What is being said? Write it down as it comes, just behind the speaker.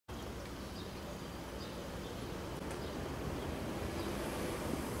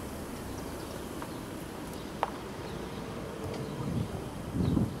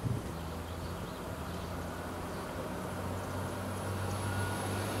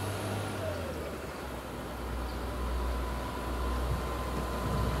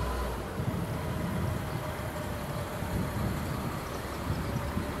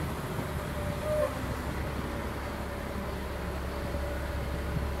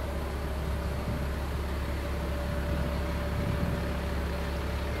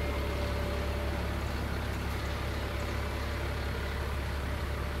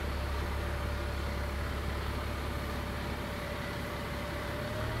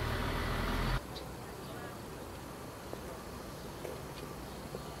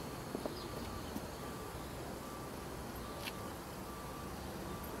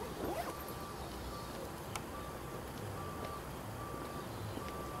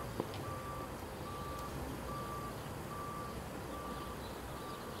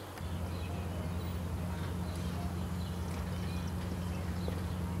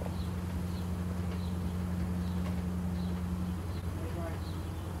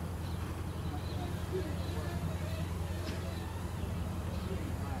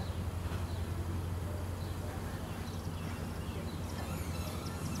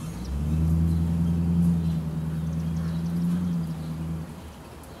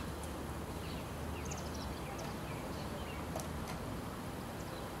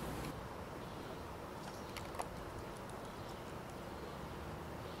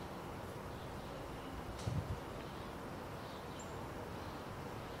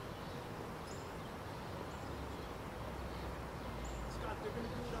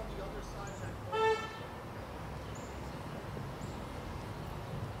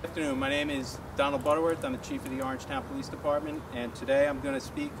afternoon. My name is Donald Butterworth. I'm the Chief of the Orangetown Police Department, and today I'm going to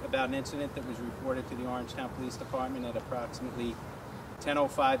speak about an incident that was reported to the Orangetown Police Department at approximately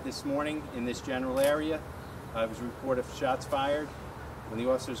 10:05 this morning in this general area. It was a report of shots fired. When the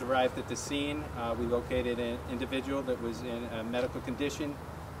officers arrived at the scene, we located an individual that was in a medical condition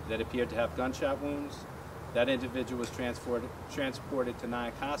that appeared to have gunshot wounds. That individual was transported to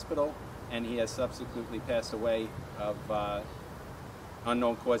Nyack Hospital, and he has subsequently passed away of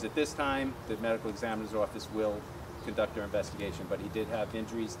unknown cause at this time. The medical examiner's office will conduct their investigation, but he did have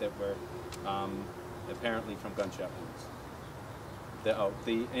injuries that were apparently from gunshot wounds.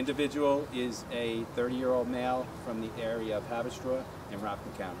 The individual is a 30-year-old male from the area of Haverstraw in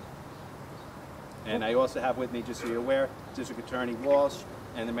Rockland County. And I also have with me, just so you're aware, District Attorney Walsh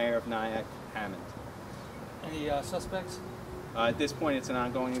and the Mayor of Nyack, Hammond. Any suspects? At this point, it's an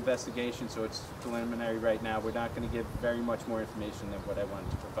ongoing investigation, so it's preliminary right now. We're not going to give very much more information than what I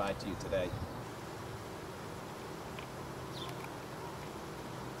wanted to provide to you today.